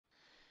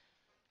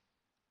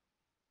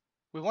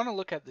we want to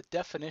look at the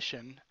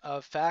definition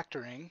of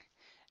factoring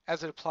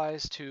as it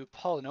applies to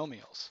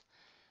polynomials.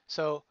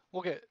 So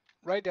we'll get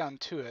right down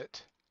to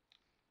it.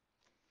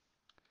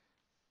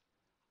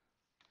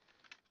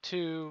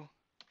 To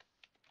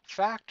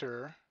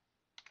factor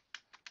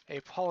a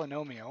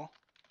polynomial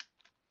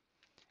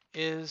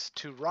is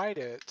to write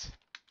it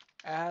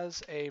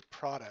as a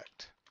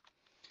product.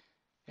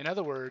 In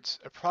other words,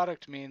 a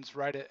product means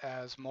write it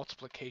as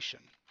multiplication.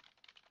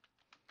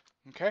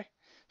 Okay,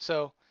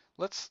 so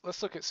let's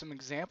look at some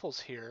examples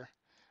here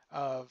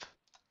of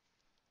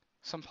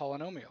some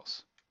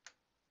polynomials.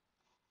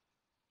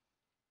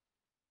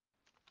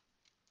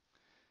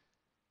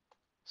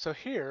 So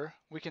here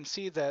we can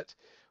see that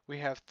we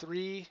have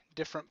three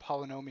different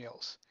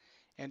polynomials,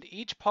 and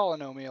each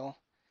polynomial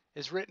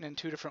is written in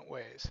two different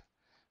ways.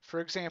 For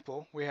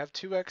example, we have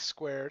 2x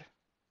squared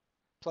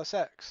plus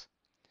x.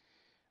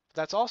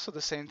 That's also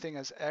the same thing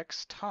as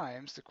x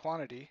times the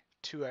quantity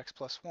 2x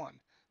plus 1.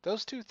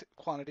 Those two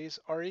quantities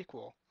are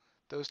equal.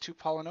 Those two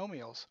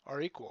polynomials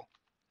are equal.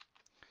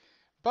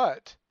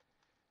 But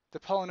the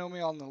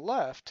polynomial on the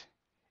left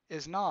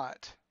is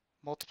not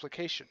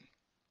multiplication.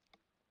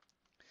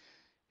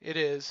 It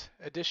is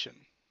addition.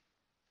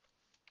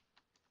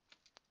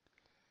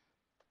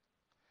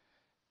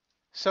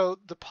 So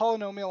the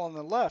polynomial on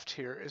the left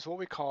here is what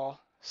we call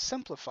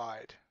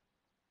simplified,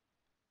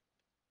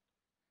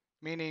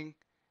 meaning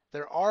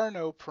there are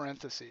no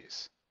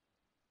parentheses.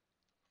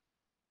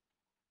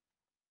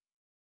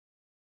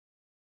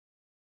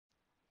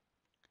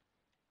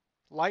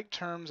 Like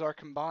terms are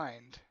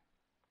combined.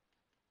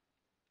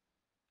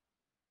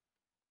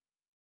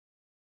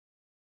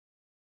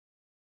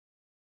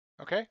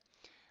 Okay?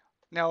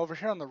 Now over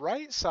here on the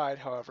right side,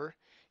 however,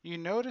 you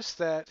notice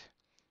that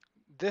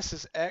this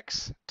is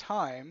x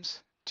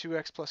times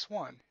 2x plus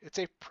 1. It's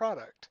a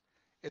product.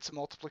 It's a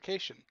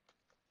multiplication.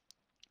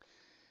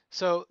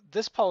 So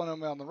this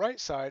polynomial on the right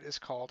side is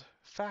called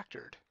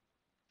factored.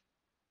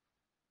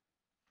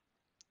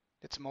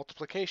 It's a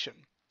multiplication.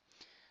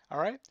 All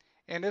right?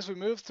 And as we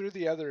move through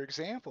the other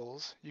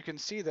examples, you can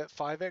see that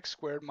 5x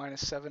squared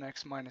minus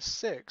 7x minus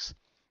 6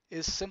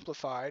 is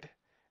simplified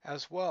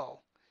as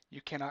well.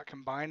 You cannot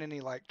combine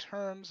any like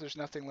terms. There's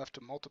nothing left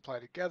to multiply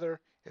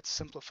together. It's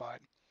simplified.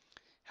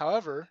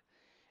 However,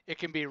 it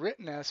can be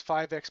written as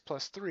 5x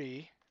plus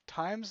 3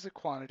 times the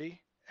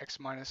quantity x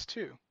minus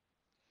 2.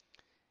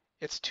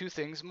 It's two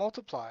things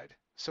multiplied,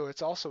 so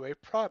it's also a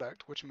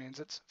product, which means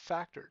it's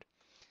factored.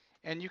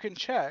 And you can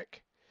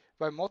check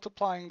by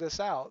multiplying this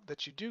out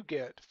that you do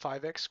get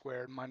 5x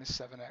squared minus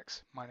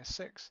 7x minus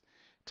 6.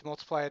 To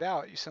multiply it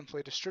out, you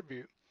simply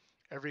distribute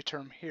every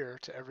term here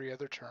to every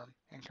other term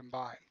and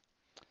combine.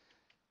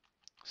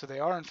 So they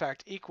are in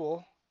fact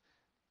equal,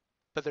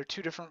 but they're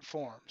two different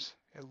forms.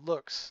 It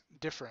looks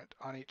different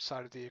on each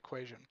side of the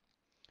equation.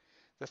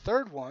 The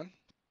third one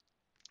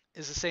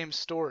is the same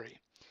story.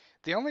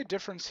 The only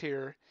difference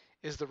here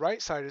is the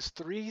right side is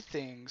three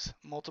things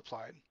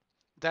multiplied.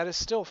 That is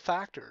still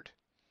factored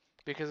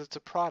because it's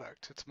a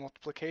product, it's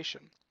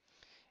multiplication.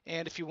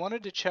 And if you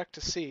wanted to check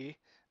to see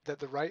that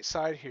the right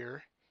side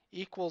here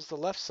equals the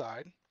left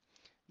side,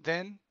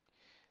 then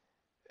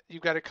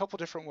you've got a couple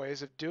different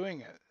ways of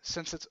doing it.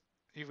 Since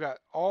you've got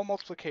all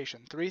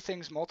multiplication, three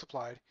things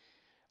multiplied,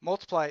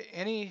 multiply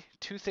any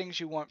two things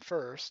you want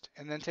first,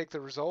 and then take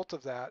the result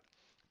of that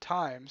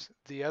times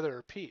the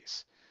other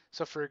piece.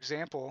 So for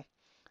example,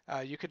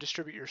 you could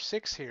distribute your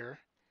 6 here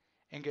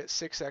and get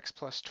 6x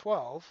plus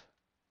 12,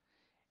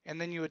 and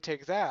then you would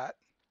take that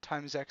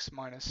times x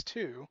minus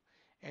 2,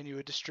 and you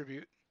would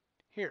distribute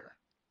here.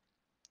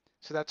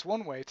 So that's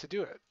one way to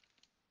do it.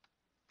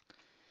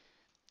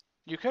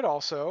 You could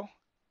also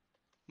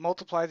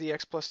multiply the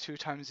x plus 2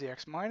 times the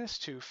x minus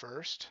 2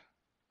 first,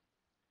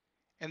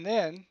 and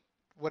then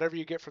whatever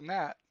you get from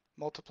that,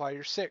 multiply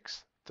your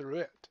 6 through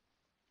it.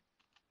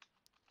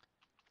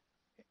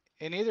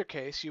 In either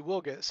case, you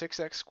will get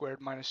 6x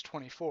squared minus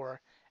 24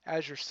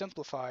 as your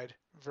simplified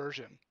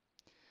version.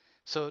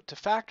 So to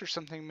factor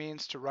something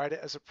means to write it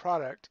as a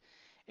product,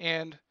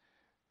 and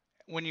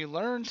when you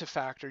learn to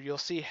factor, you'll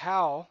see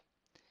how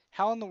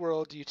in the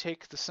world do you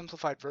take the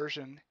simplified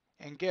version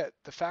and get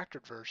the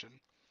factored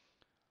version,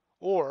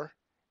 or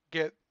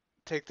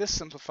take this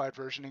simplified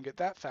version and get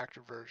that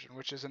factored version,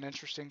 which is an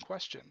interesting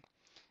question.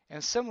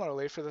 And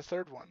similarly for the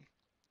third one.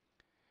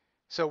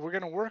 So we're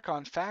going to work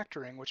on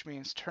factoring, which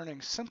means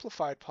turning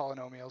simplified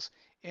polynomials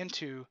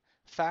into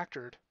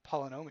factored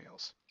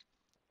polynomials.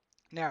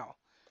 Now,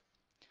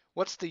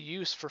 what's the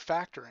use for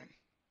factoring?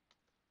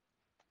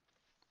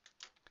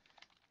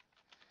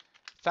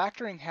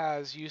 Factoring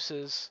has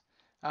uses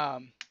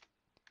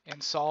in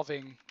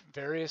solving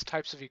various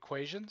types of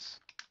equations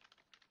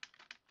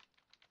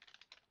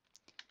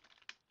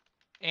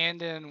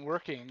and in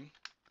working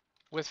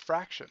with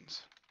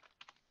fractions.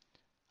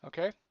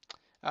 Okay?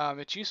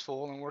 It's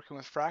useful in working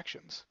with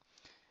fractions.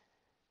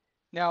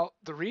 Now,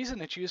 the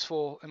reason it's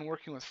useful in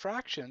working with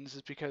fractions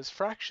is because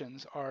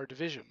fractions are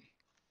division,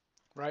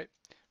 right?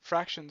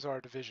 Fractions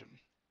are division.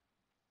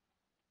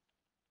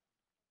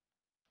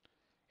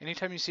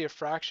 Anytime you see a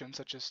fraction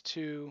such as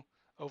 2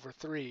 over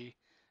 3,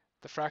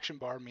 the fraction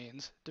bar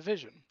means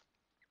division.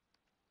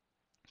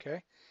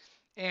 Okay?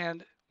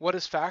 And what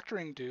does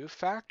factoring do?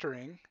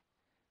 Factoring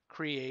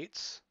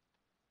creates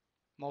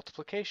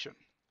multiplication.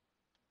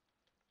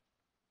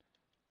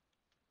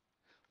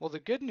 Well, the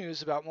good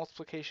news about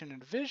multiplication and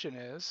division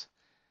is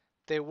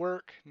they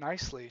work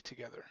nicely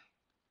together.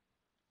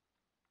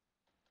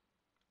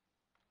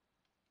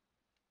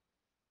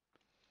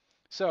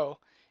 So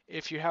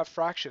if you have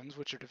fractions,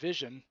 which are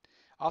division,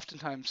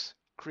 oftentimes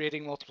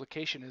creating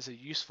multiplication is a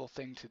useful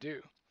thing to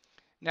do.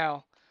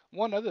 Now,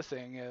 one other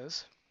thing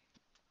is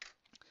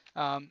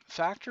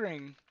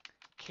factoring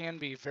can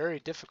be very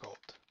difficult.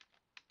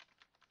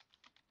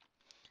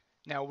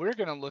 Now, we're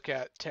going to look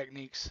at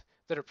techniques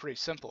that are pretty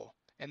simple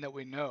and that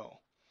we know.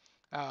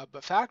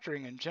 But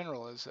factoring in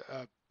general is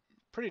a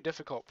pretty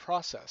difficult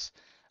process.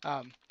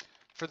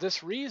 For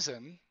this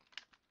reason,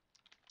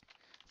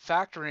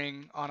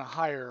 factoring on a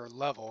higher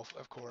level,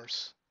 of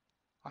course,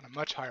 on a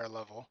much higher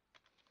level,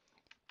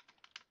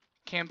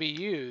 can be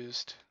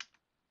used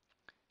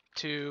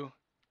to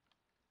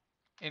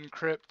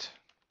encrypt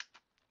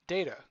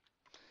data.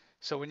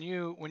 So when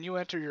you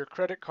enter your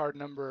credit card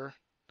number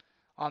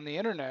on the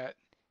internet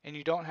and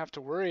you don't have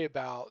to worry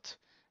about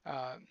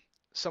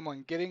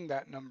someone getting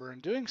that number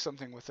and doing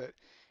something with it,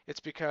 it's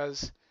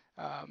because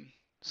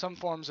some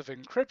forms of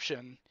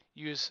encryption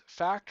use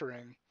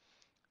factoring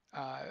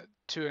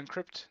to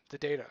encrypt the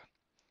data.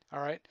 All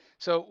right,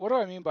 so what do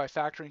I mean by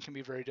factoring can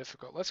be very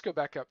difficult? Let's go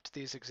back up to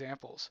these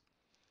examples.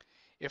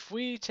 If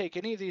we take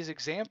any of these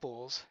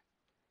examples,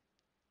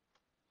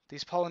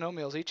 these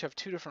polynomials each have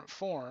 2 different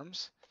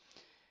forms.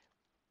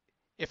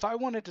 If I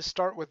wanted to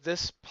start with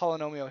this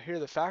polynomial here,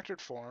 the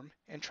factored form,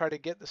 and try to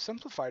get the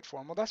simplified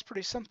form, well, that's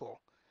pretty simple.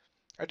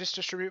 I just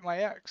distribute my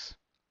x.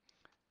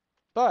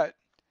 But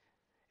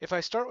if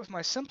I start with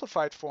my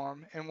simplified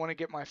form and want to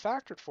get my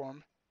factored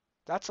form,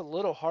 that's a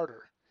little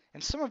harder.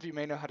 And some of you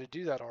may know how to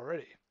do that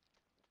already.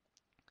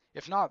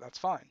 If not, that's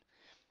fine.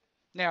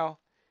 Now,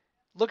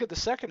 look at the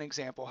second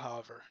example,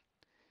 however.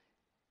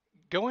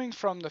 Going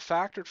from the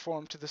factored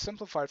form to the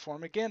simplified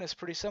form, again, is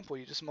pretty simple.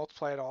 You just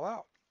multiply it all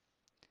out.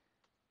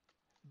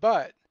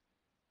 But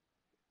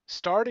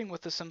starting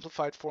with the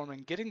simplified form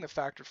and getting the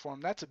factored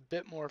form, that's a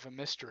bit more of a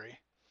mystery.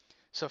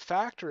 So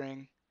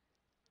factoring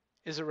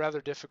is a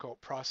rather difficult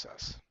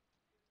process.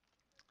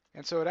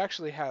 And so it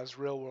actually has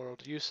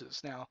real-world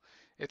uses. Now,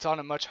 it's on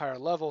a much higher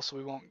level, so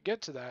we won't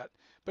get to that,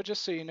 but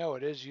just so you know,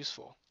 it is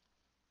useful.